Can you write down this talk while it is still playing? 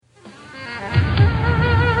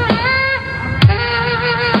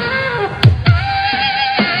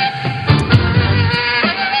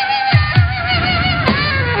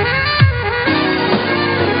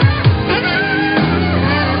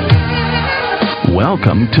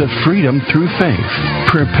Welcome to Freedom Through Faith.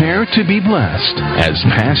 Prepare to be blessed as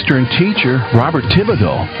pastor and teacher Robert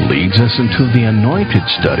Thibodeau leads us into the anointed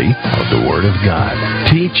study of the Word of God,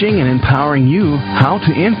 teaching and empowering you how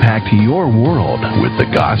to impact your world with the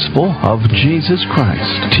gospel of Jesus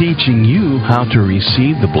Christ, teaching you how to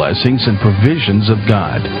receive the blessings and provisions of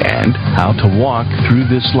God and how to walk through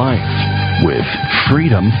this life with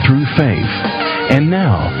freedom through faith. And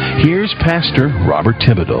now, here's Pastor Robert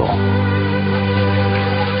Thibodeau.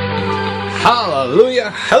 Hallelujah.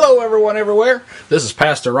 Hello, everyone, everywhere. This is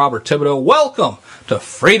Pastor Robert Thibodeau. Welcome to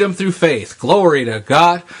Freedom Through Faith. Glory to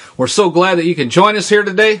God. We're so glad that you can join us here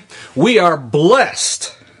today. We are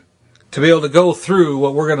blessed to be able to go through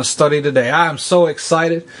what we're going to study today. I am so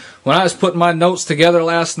excited. When I was putting my notes together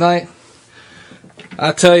last night,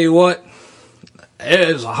 I tell you what,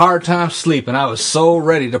 it was a hard time sleeping. I was so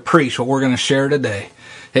ready to preach what we're going to share today.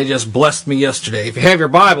 It just blessed me yesterday. If you have your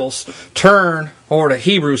Bibles, turn over to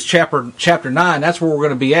Hebrews chapter 9. That's where we're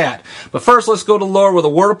going to be at. But first, let's go to the Lord with a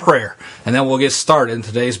word of prayer, and then we'll get started in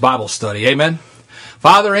today's Bible study. Amen.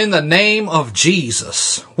 Father, in the name of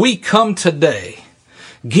Jesus, we come today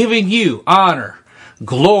giving you honor,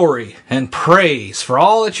 glory, and praise for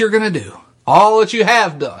all that you're going to do, all that you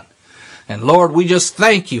have done. And Lord, we just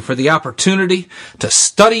thank you for the opportunity to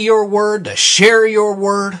study your word, to share your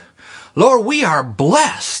word. Lord, we are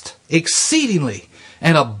blessed exceedingly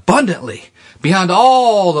and abundantly beyond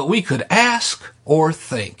all that we could ask or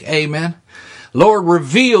think. Amen. Lord,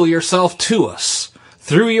 reveal yourself to us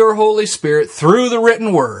through your Holy Spirit, through the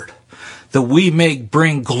written word, that we may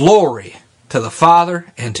bring glory to the Father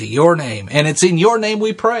and to your name. And it's in your name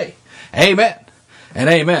we pray. Amen and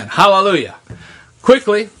amen. Hallelujah.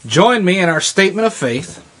 Quickly, join me in our statement of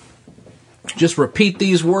faith. Just repeat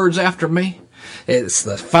these words after me. It's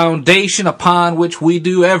the foundation upon which we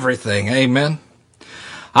do everything. Amen.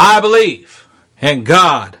 I believe in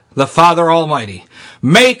God, the Father Almighty,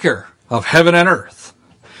 maker of heaven and earth,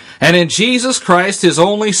 and in Jesus Christ, his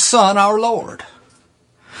only Son, our Lord,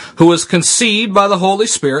 who was conceived by the Holy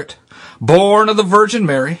Spirit, born of the Virgin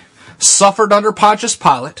Mary, suffered under Pontius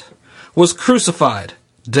Pilate, was crucified,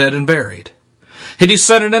 dead and buried. He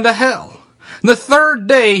descended into hell. And the third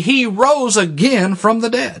day he rose again from the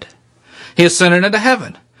dead. He ascended into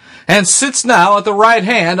heaven, and sits now at the right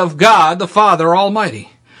hand of God the Father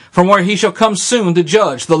Almighty, from where he shall come soon to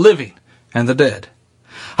judge the living and the dead.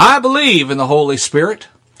 I believe in the Holy Spirit.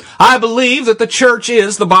 I believe that the church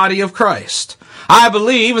is the body of Christ. I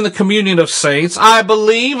believe in the communion of saints. I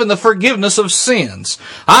believe in the forgiveness of sins.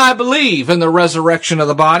 I believe in the resurrection of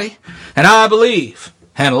the body, and I believe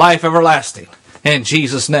in life everlasting. In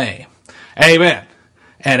Jesus' name, amen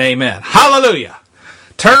and amen. Hallelujah.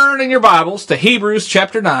 Turn in your Bibles to Hebrews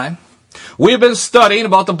chapter 9. We've been studying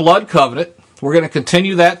about the blood covenant. We're going to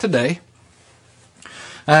continue that today.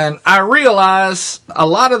 And I realize a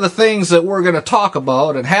lot of the things that we're going to talk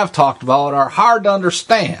about and have talked about are hard to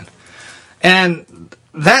understand. And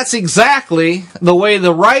that's exactly the way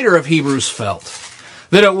the writer of Hebrews felt.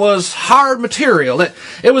 That it was hard material. That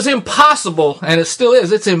it was impossible, and it still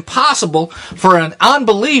is, it's impossible for an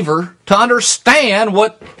unbeliever to understand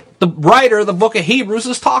what the writer of the book of Hebrews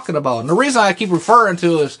is talking about. And the reason I keep referring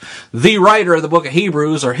to as the writer of the book of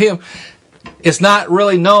Hebrews, or him, it's not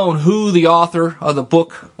really known who the author of the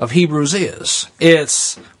book of Hebrews is.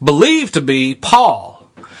 It's believed to be Paul,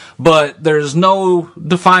 but there's no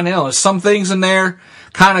defining element. Some things in there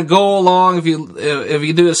kind of go along. If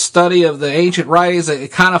you do a study of the ancient writings,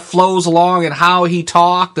 it kind of flows along in how he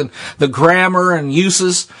talked and the grammar and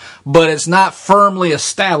uses, but it's not firmly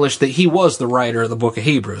established that he was the writer of the book of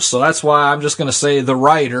Hebrews. So that's why I'm just going to say the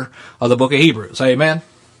writer of the book of Hebrews. Amen.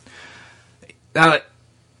 Now,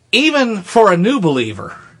 even for a new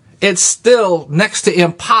believer, it's still next to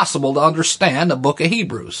impossible to understand the book of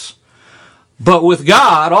Hebrews. But with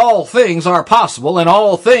God, all things are possible, and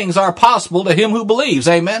all things are possible to him who believes.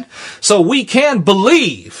 Amen? So we can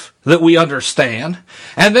believe that we understand,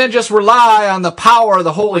 and then just rely on the power of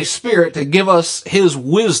the Holy Spirit to give us his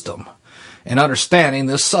wisdom in understanding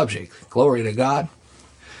this subject. Glory to God.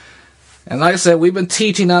 And like I said, we've been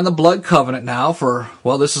teaching on the blood covenant now for,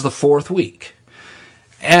 this is the 4th week.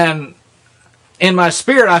 And in my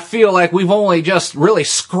spirit, I feel like we've only just really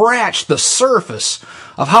scratched the surface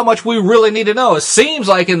of how much we really need to know. It seems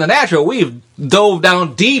like in the natural, we've dove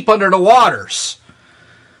down deep under the waters.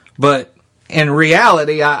 But in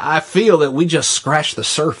reality, I feel that we just scratched the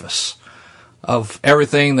surface of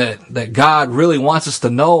everything that God really wants us to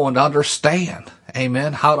know and to understand.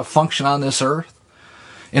 Amen. How to function on this earth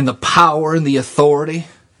in the power and the authority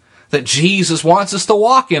that Jesus wants us to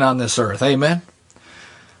walk in on this earth. Amen.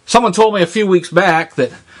 Someone told me a few weeks back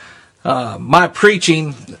that my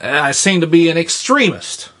preaching, I seem to be an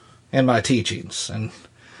extremist in my teachings. And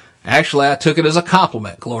actually, I took it as a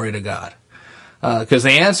compliment, glory to God. Because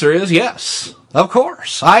the answer is yes, of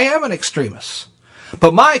course, I am an extremist.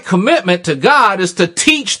 But my commitment to God is to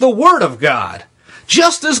teach the Word of God,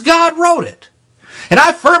 just as God wrote it. And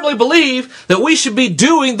I firmly believe that we should be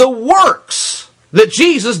doing the works that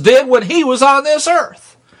Jesus did when he was on this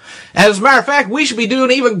earth. As a matter of fact, we should be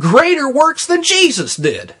doing even greater works than Jesus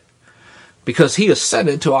did, because he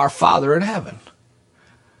ascended to our Father in heaven.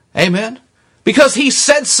 Amen? Because he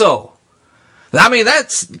said so. I mean,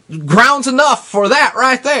 that's grounds enough for that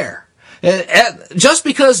right there. Just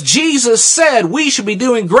because Jesus said we should be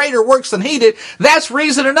doing greater works than he did, that's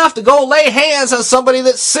reason enough to go lay hands on somebody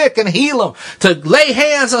that's sick and heal them. To lay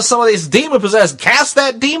hands on somebody that's demon-possessed, cast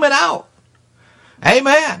that demon out.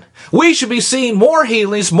 Amen. We should be seeing more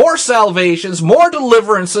healings, more salvations, more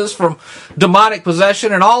deliverances from demonic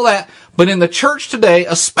possession and all that. But in the church today,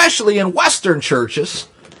 especially in Western churches,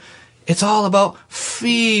 it's all about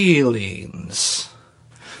feelings.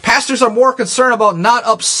 Pastors are more concerned about not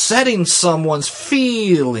upsetting someone's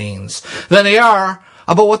feelings than they are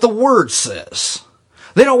about what the Word says.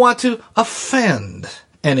 They don't want to offend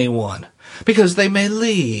anyone because they may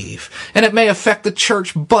leave and it may affect the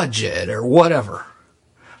church budget or whatever.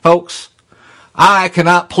 Folks, I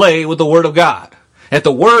cannot play with the Word of God. If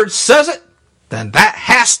the Word says it, then that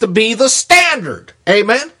has to be the standard.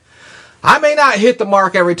 Amen? I may not hit the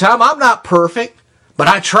mark every time. I'm not perfect, but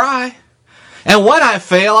I try. And when I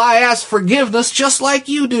fail, I ask forgiveness just like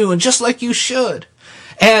you do and just like you should.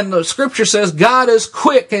 And the scripture says God is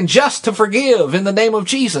quick and just to forgive in the name of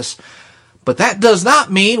Jesus. But that does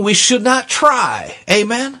not mean we should not try.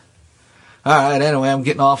 Amen? All right, anyway, I'm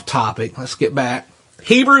getting off topic. Let's get back.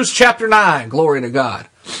 Hebrews chapter 9, glory to God.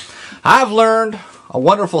 I've learned a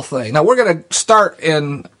wonderful thing. Now, we're going to start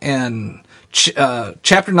in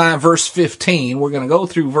chapter 9, verse 15. We're going to go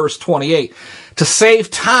through verse 28. To save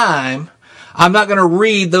time, I'm not going to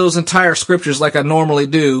read those entire scriptures like I normally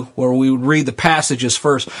do, where we would read the passages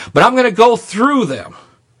first, but I'm going to go through them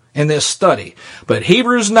in this study. But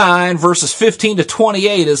Hebrews 9, verses 15 to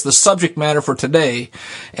 28 is the subject matter for today,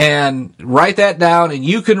 and write that down, and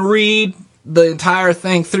you can read the entire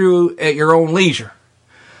thing through at your own leisure.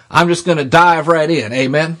 I'm just going to dive right in.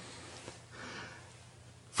 Amen?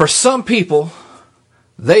 For some people,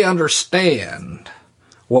 they understand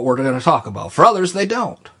what we're going to talk about. For others, they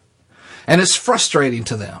don't. And it's frustrating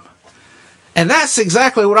to them. And that's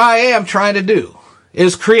exactly what I am trying to do,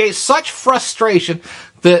 is create such frustration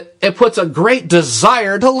that it puts a great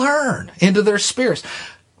desire to learn into their spirits.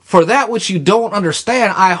 For that which you don't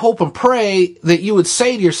understand, I hope and pray that you would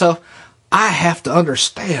say to yourself, I have to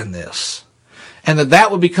understand this. And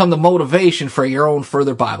that would become the motivation for your own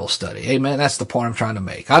further Bible study. Amen? That's the point I'm trying to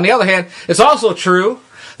make. On the other hand, it's also true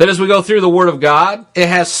that as we go through the Word of God, it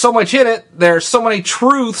has so much in it, there's so many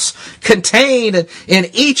truths contained in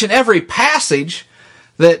each and every passage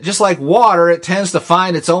that just like water, it tends to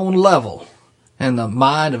find its own level in the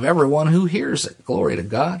mind of everyone who hears it. Glory to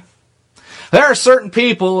God. There are certain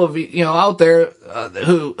people out there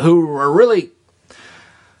who are really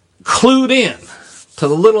clued in to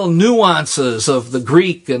the little nuances of the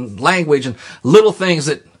Greek and language and little things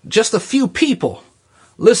that just a few people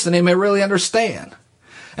listening may really understand.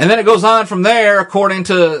 And then it goes on from there according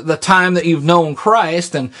to the time that you've known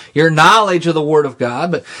Christ and your knowledge of the Word of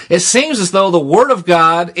God. But it seems as though the Word of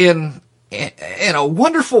God in a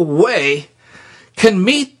wonderful way can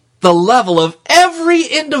meet the level of every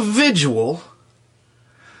individual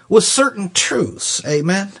with certain truths,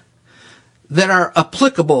 amen, that are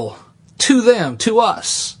applicable to them, to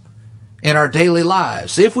us, in our daily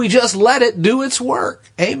lives, if we just let it do its work.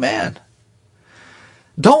 Amen.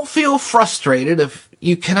 Don't feel frustrated if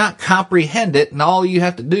you cannot comprehend it and all you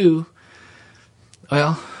have to do,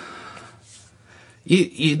 well,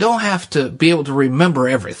 you don't have to be able to remember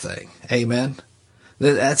everything. Amen.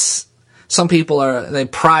 That's, some people they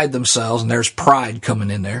pride themselves, and there's pride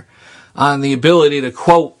coming in there, on the ability to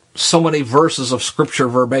quote so many verses of Scripture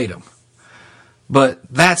verbatim. But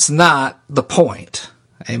that's not the point.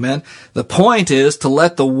 Amen. The point is to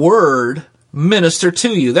let the Word minister to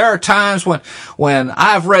you. There are times when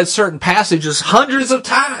I've read certain passages hundreds of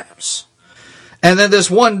times, and then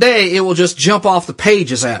this one day it will just jump off the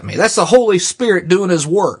pages at me. That's the Holy Spirit doing His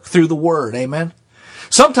work through the Word. Amen.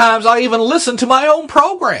 Sometimes I even listen to my own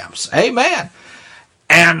programs. Amen.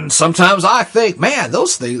 And sometimes I think, man,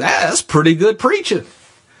 those things, that's pretty good preaching.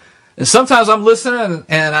 And sometimes I'm listening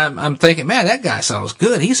and I'm thinking, man, that guy sounds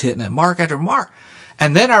good. He's hitting it mark after mark.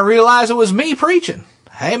 And then I realize it was me preaching.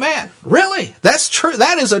 Hey, man, really? That's true.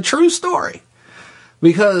 That is a true story.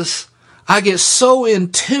 Because I get so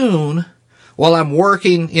in tune while I'm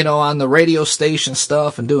working, on the radio station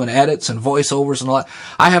stuff and doing edits and voiceovers and all that.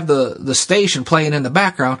 I have the station playing in the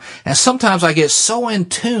background, and sometimes I get so in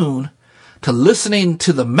tune to listening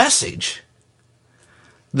to the message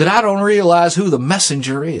that I don't realize who the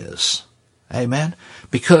messenger is. Amen?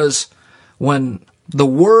 Because when the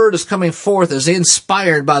word is coming forth as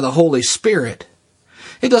inspired by the Holy Spirit,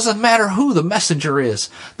 it doesn't matter who the messenger is.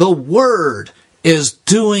 The word is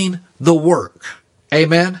doing the work.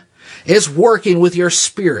 Amen? It's working with your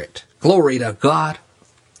spirit. Glory to God.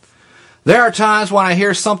 There are times when I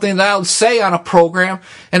hear something that I would say on a program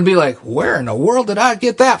and be like, where in the world did I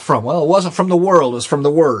get that from? Well, it wasn't from the world, it was from the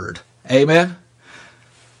Word. Amen?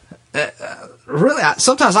 Really,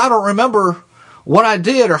 sometimes I don't remember what I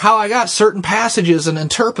did or how I got certain passages and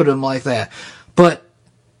interpret them like that. But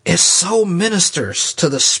it so ministers to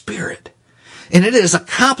the Spirit. And it is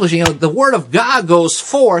accomplishing. The Word of God goes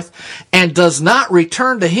forth and does not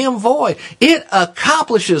return to Him void. It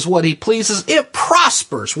accomplishes what He pleases. It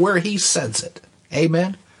prospers where He sends it.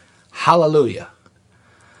 Amen? Hallelujah.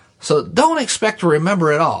 So don't expect to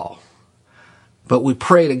remember it all. But we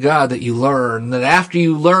pray to God that you learn. That after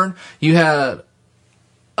you learn, you had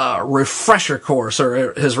a refresher course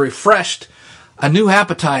or has refreshed a new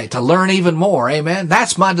appetite to learn even more. Amen?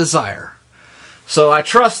 That's my desire. So I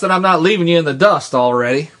trust that I'm not leaving you in the dust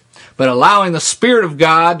already, but allowing the Spirit of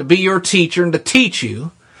God to be your teacher and to teach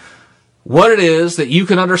you what it is that you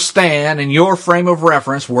can understand in your frame of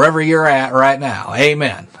reference wherever you're at right now.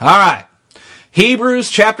 Amen. All right. Hebrews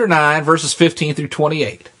chapter 9, verses 15 through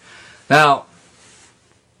 28. Now,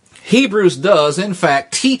 Hebrews does, in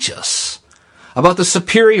fact, teach us about the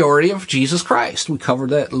superiority of Jesus Christ. We covered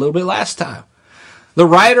that a little bit last time. The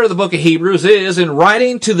writer of the book of Hebrews is in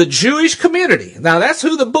writing to the Jewish community. Now, that's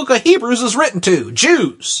who the book of Hebrews is written to,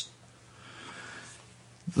 Jews.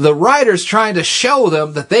 The writer's trying to show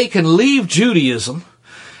them that they can leave Judaism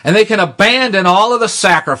and they can abandon all of the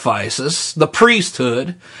sacrifices, the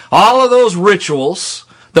priesthood, all of those rituals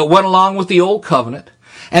that went along with the old covenant,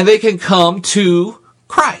 and they can come to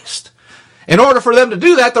Christ. In order for them to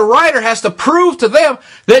do that, the writer has to prove to them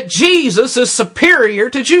that Jesus is superior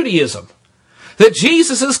to Judaism. That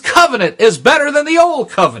Jesus' covenant is better than the old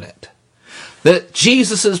covenant. That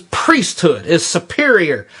Jesus' priesthood is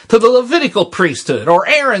superior to the Levitical priesthood or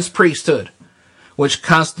Aaron's priesthood, which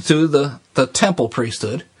constituted the temple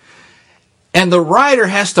priesthood. And the writer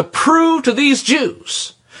has to prove to these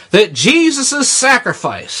Jews that Jesus'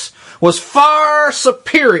 sacrifice was far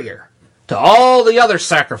superior to all the other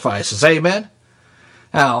sacrifices. Amen?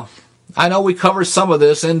 Now, I know we covered some of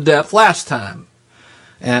this in depth last time.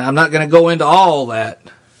 And I'm not going to go into all that,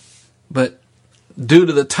 but due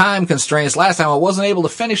to the time constraints last time, I wasn't able to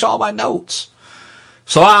finish all my notes.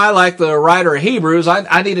 So I, like the writer of Hebrews,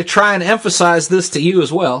 I need to try and emphasize this to you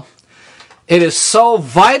as well. It is so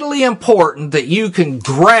vitally important that you can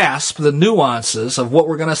grasp the nuances of what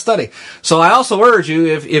we're going to study. So I also urge you,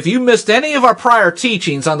 if you missed any of our prior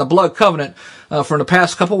teachings on the blood covenant from the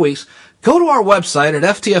past couple weeks, go to our website at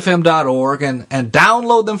ftfm.org and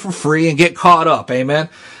download them for free and get caught up. Amen?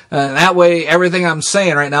 And that way, everything I'm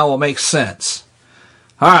saying right now will make sense.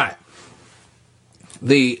 All right.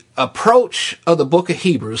 The approach of the book of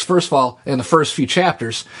Hebrews, first of all, in the first few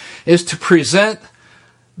chapters, is to present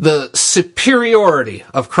the superiority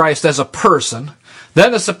of Christ as a person,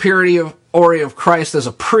 then the superiority of Christ as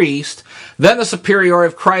a priest, then the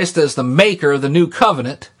superiority of Christ as the maker of the new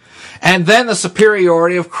covenant, and then the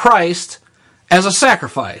superiority of Christ as a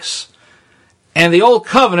sacrifice. And the old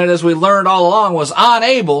covenant, as we learned all along, was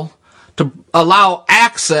unable to allow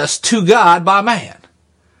access to God by man.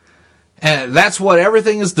 And that's what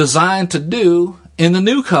everything is designed to do in the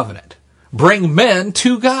new covenant. Bring men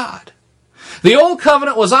to God. The old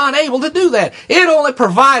covenant was unable to do that. It only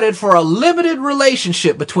provided for a limited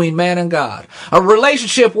relationship between man and God. A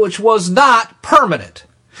relationship which was not permanent.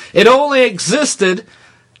 It only existed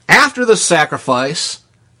after the sacrifice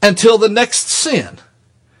until the next sin.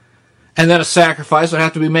 And then a sacrifice would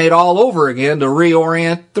have to be made all over again to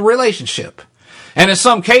reorient the relationship. And in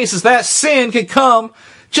some cases, that sin could come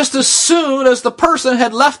just as soon as the person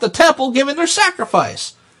had left the temple giving their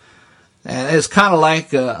sacrifice. And it's kind of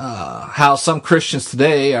like how some Christians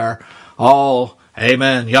today are all,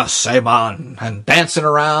 amen, yes, amen, and dancing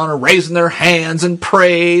around and raising their hands in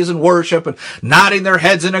praise and worship and nodding their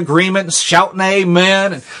heads in agreement and shouting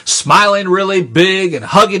amen and smiling really big and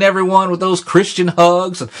hugging everyone with those Christian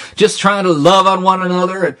hugs and just trying to love on one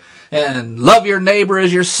another and love your neighbor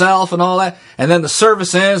as yourself and all that. And then the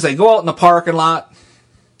service ends, they go out in the parking lot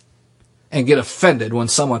and get offended when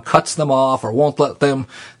someone cuts them off or won't let them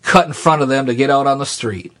cut in front of them to get out on the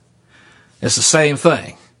street. It's the same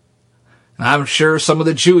thing. And I'm sure some of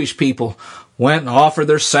the Jewish people went and offered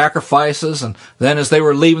their sacrifices, and then as they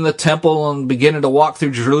were leaving the temple and beginning to walk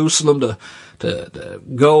through Jerusalem to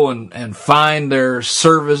go and find their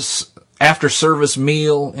after service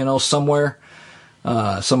meal, somewhere,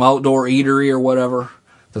 some outdoor eatery or whatever,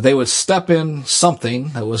 that they would step in something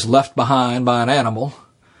that was left behind by an animal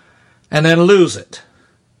and then lose it.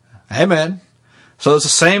 Amen. So it's the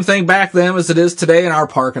same thing back then as it is today in our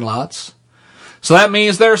parking lots. So that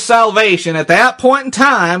means their salvation at that point in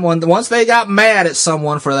time, once they got mad at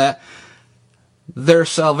someone for that, their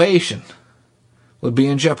salvation would be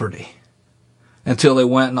in jeopardy until they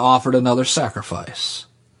went and offered another sacrifice.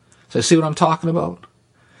 So you see what I'm talking about?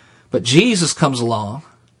 But Jesus comes along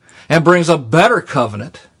and brings a better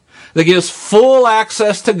covenant that gives full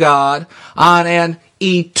access to God on an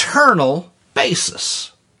eternal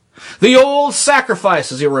basis. The old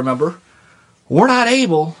sacrifices, you remember, were not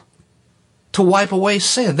able to wipe away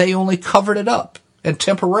sin. They only covered it up, and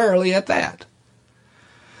temporarily at that.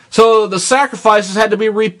 So the sacrifices had to be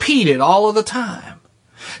repeated all of the time.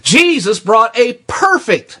 Jesus brought a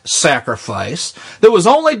perfect sacrifice that was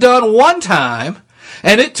only done one time,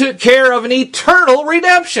 and it took care of an eternal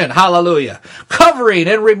redemption. Hallelujah. Covering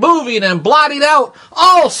and removing and blotting out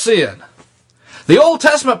all sin. The Old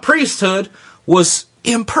Testament priesthood was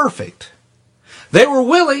imperfect. They were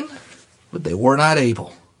willing, but they were not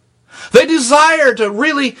able. They desired to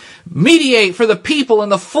really mediate for the people in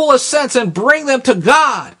the fullest sense and bring them to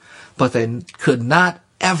God, but they could not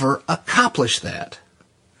ever accomplish that.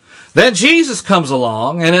 Then Jesus comes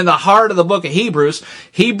along, and in the heart of the book of Hebrews,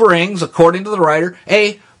 he brings, according to the writer,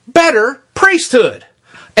 a better priesthood,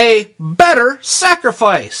 a better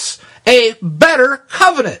sacrifice, a better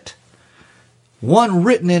covenant, one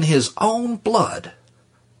written in his own blood,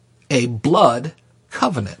 a blood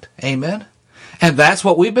covenant. Amen? And that's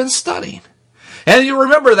what we've been studying. And you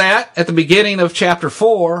remember that at the beginning of chapter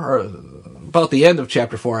 4, or about the end of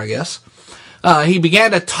chapter 4, I guess, he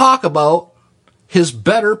began to talk about his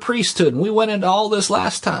better priesthood. And we went into all this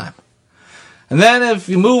last time. And then if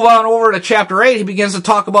you move on over to chapter 8, he begins to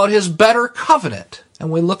talk about his better covenant. And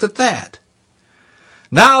we looked at that.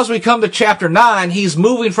 Now as we come to chapter 9, he's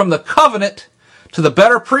moving from the covenant to the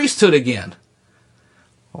better priesthood again.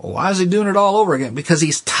 Why is he doing it all over again? Because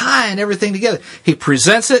he's tying everything together. He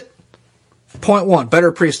presents it. Point 1,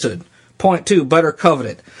 better priesthood. Point 2, better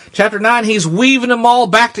covenant. Chapter 9, he's weaving them all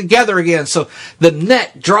back together again, so the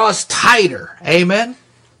net draws tighter. Amen?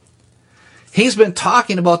 He's been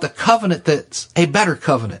talking about the covenant that's a better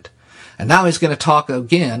covenant. And now he's going to talk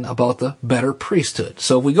again about the better priesthood.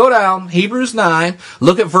 So if we go down, Hebrews 9,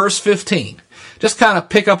 look at verse 15. Just kind of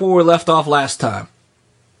pick up where we left off last time.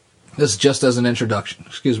 This is just as an introduction.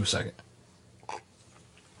 Excuse me a second.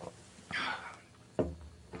 All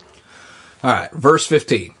right, verse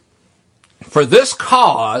 15. For this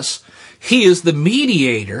cause, he is the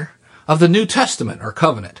mediator of the New Testament, or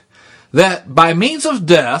covenant, that by means of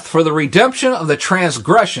death, for the redemption of the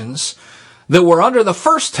transgressions that were under the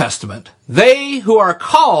first testament, they who are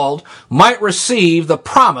called might receive the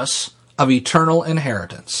promise of eternal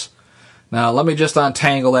inheritance. Now, let me just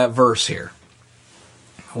untangle that verse here.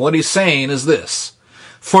 What he's saying is this: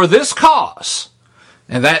 for this cause,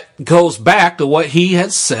 and that goes back to what he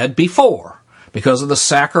had said before, because of the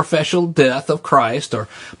sacrificial death of Christ, or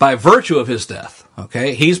by virtue of his death.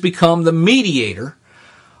 Okay, he's become the mediator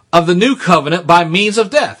of the new covenant by means of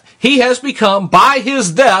death. He has become, by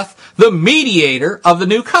his death, the mediator of the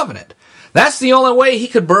new covenant. That's the only way he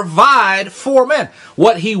could provide for men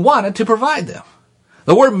what he wanted to provide them.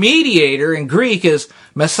 The word mediator in Greek is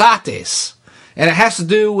mesates, and it has to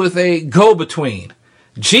do with a go-between.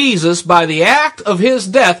 Jesus, by the act of his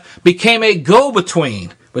death, became a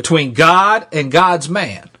go-between between God and God's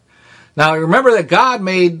man. Now, remember that God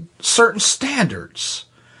made certain standards,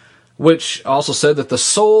 which also said that the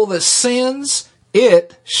soul that sins,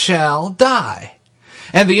 it shall die.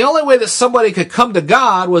 And the only way that somebody could come to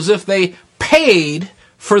God was if they paid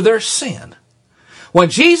for their sin. When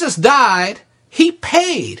Jesus died, he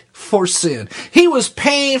paid for sin. He was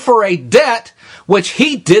paying for a debt which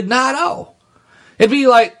he did not owe. It'd be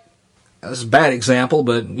like, this is a bad example,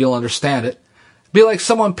 but you'll understand it. It'd be like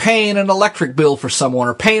someone paying an electric bill for someone,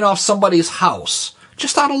 or paying off somebody's house,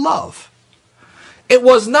 just out of love. It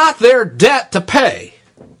was not their debt to pay,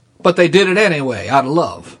 but they did it anyway, out of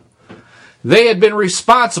love. They had been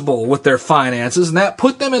responsible with their finances, and that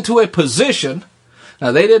put them into a position.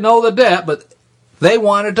 Now, they didn't owe the debt, but they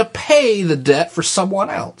wanted to pay the debt for someone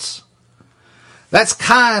else. That's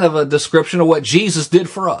kind of a description of what Jesus did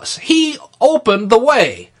for us. He opened the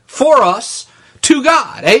way for us to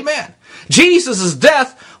God. Amen. Jesus'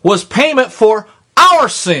 death was payment for our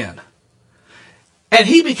sin. And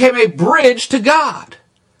he became a bridge to God.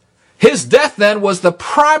 His death then was the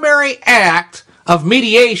primary act of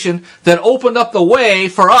mediation that opened up the way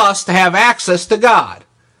for us to have access to God.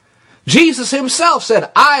 Jesus himself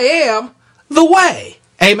said, I am the way.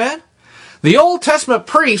 Amen? The Old Testament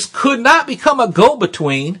priest could not become a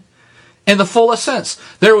go-between in the fullest sense.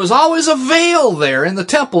 There was always a veil there in the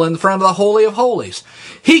temple in front of the Holy of Holies.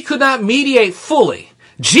 He could not mediate fully.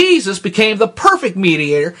 Jesus became the perfect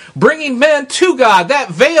mediator, bringing men to God. That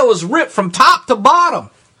veil was ripped from top to bottom,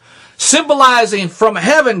 symbolizing from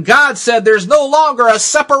heaven, God said there's no longer a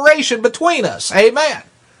separation between us. Amen.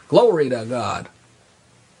 Glory to God.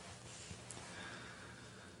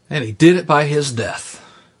 And he did it by his death.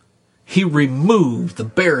 He removed the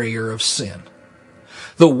barrier of sin.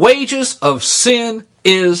 The wages of sin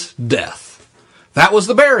is death. That was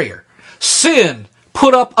the barrier. Sin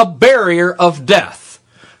put up a barrier of death.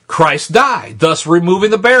 Christ died, thus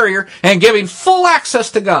removing the barrier and giving full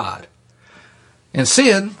access to God. In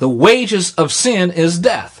sin, the wages of sin is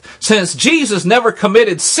death. Since Jesus never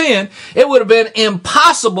committed sin, it would have been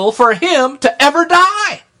impossible for him to ever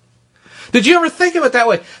die. Did you ever think of it that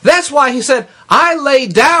way? That's why he said, I lay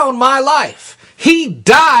down my life. He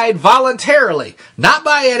died voluntarily, not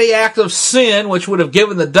by any act of sin which would have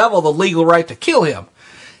given the devil the legal right to kill him.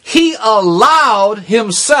 He allowed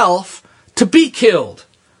himself to be killed,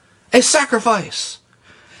 a sacrifice.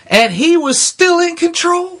 And he was still in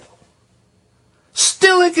control.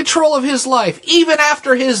 Still in control of his life, even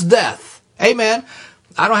after his death. Amen.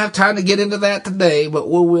 I don't have time to get into that today, but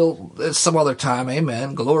we'll some other time.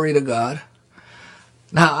 Amen. Glory to God.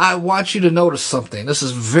 Now, I want you to notice something. This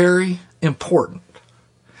is very important.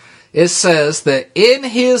 It says that in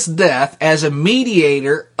his death, as a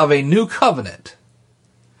mediator of a new covenant,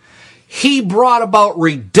 he brought about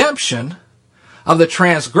redemption of the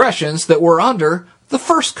transgressions that were under the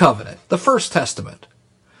first covenant, the first testament.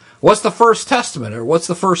 What's the first testament, or what's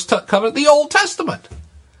the first covenant? The Old Testament.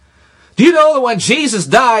 Do you know that when Jesus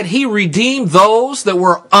died, he redeemed those that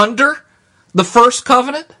were under the first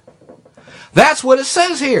covenant? That's what it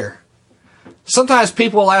says here. Sometimes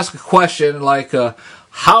people will ask a question like,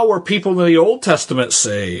 how were people in the Old Testament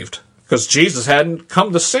saved? Because Jesus hadn't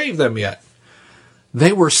come to save them yet.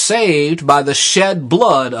 They were saved by the shed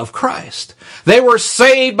blood of Christ. They were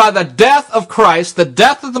saved by the death of Christ, the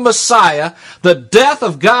death of the Messiah, the death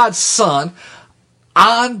of God's Son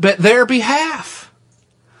on their behalf.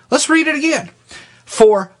 Let's read it again.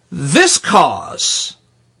 For this cause,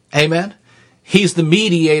 amen, he's the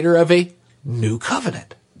mediator of a new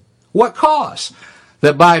covenant. What cause?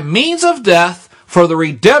 That by means of death, for the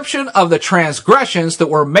redemption of the transgressions that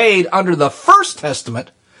were made under the first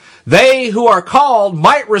testament, they who are called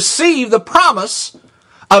might receive the promise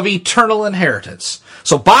of eternal inheritance.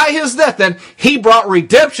 So by his death, then, he brought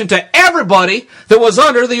redemption to everybody that was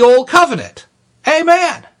under the old covenant.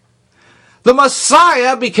 Amen. The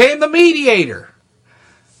Messiah became the mediator.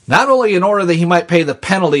 Not only in order that he might pay the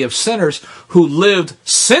penalty of sinners who lived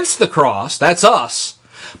since the cross, that's us,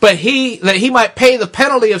 but that he might pay the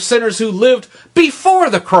penalty of sinners who lived before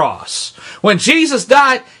the cross. When Jesus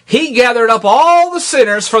died, he gathered up all the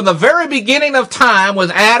sinners from the very beginning of time with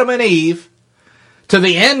Adam and Eve to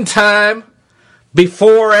the end time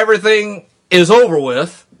before everything is over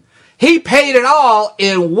with. He paid it all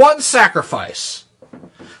in one sacrifice.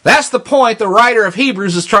 That's the point the writer of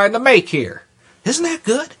Hebrews is trying to make here. Isn't that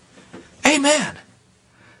good? Amen.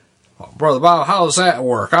 Well, Brother Bob, how does that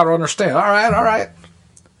work? I don't understand. All right.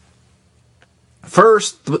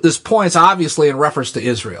 First, this point's obviously in reference to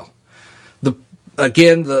Israel.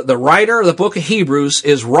 The writer of the book of Hebrews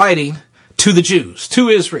is writing to the Jews, to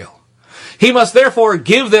Israel. He must therefore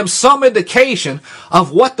give them some indication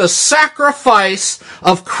of what the sacrifice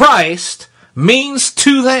of Christ means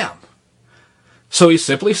to them. So he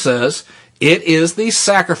simply says, it is the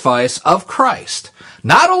sacrifice of Christ.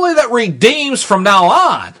 Not only that redeems from now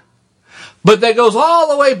on, but that goes all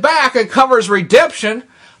the way back and covers redemption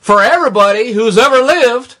for everybody who's ever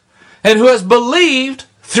lived and who has believed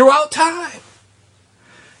throughout time.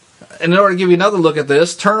 And in order to give you another look at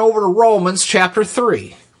this, turn over to Romans chapter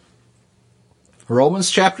 3. Romans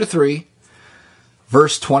chapter 3,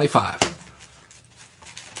 verse 25.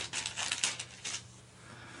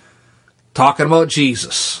 Talking about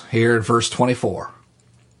Jesus here in verse 24.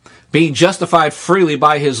 Being justified freely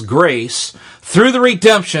by his grace through the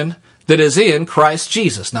redemption that is in Christ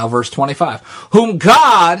Jesus. Now verse 25. Whom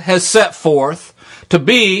God has set forth to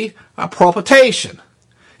be a propitiation.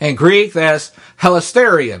 In Greek, that's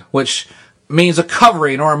helasterion, which means a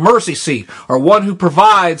covering or a mercy seat, or one who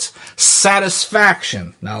provides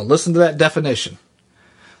satisfaction. Now listen to that definition.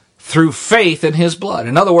 through faith in his blood.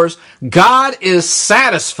 In other words, God is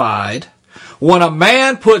satisfied when a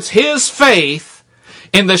man puts his faith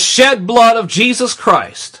in the shed blood of Jesus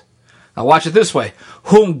Christ. Now watch it this way.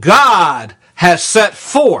 Whom God has set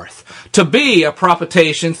forth to be a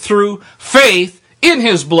propitiation through faith in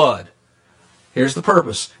his blood. Here's the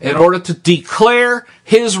purpose. In order to declare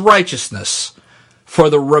his righteousness for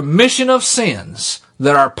the remission of sins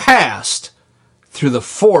that are past through the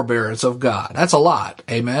forbearance of God. That's a lot.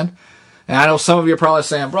 Amen? And I know some of you are probably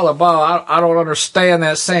saying, Brother Bob, I don't understand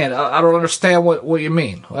that saying. I don't understand what you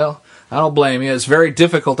mean. Well, I don't blame you. It's very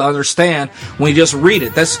difficult to understand when you just read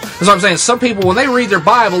it. That's what I'm saying. Some people, when they read their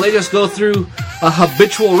Bible, they just go through a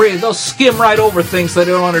habitual reading. They'll skim right over things they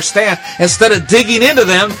don't understand instead of digging into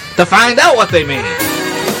them to find out what they mean.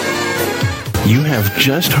 You have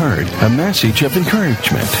just heard a message of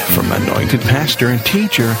encouragement from anointed pastor and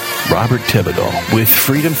teacher Robert Thibodeau with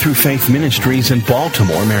Freedom Through Faith Ministries in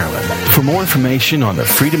Baltimore, Maryland. For more information on the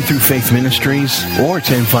Freedom Through Faith Ministries or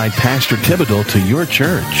to invite Pastor Thibodeau to your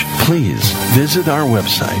church, please visit our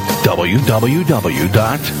website, www.ftfm.org.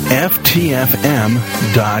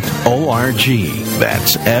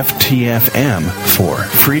 That's FTFM for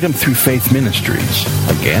Freedom Through Faith Ministries.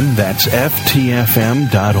 Again, that's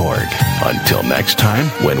FTFM.org. Until next time,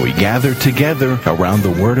 when we gather together around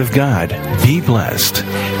the Word of God, be blessed.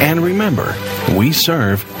 And remember, we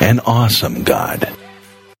serve an awesome God.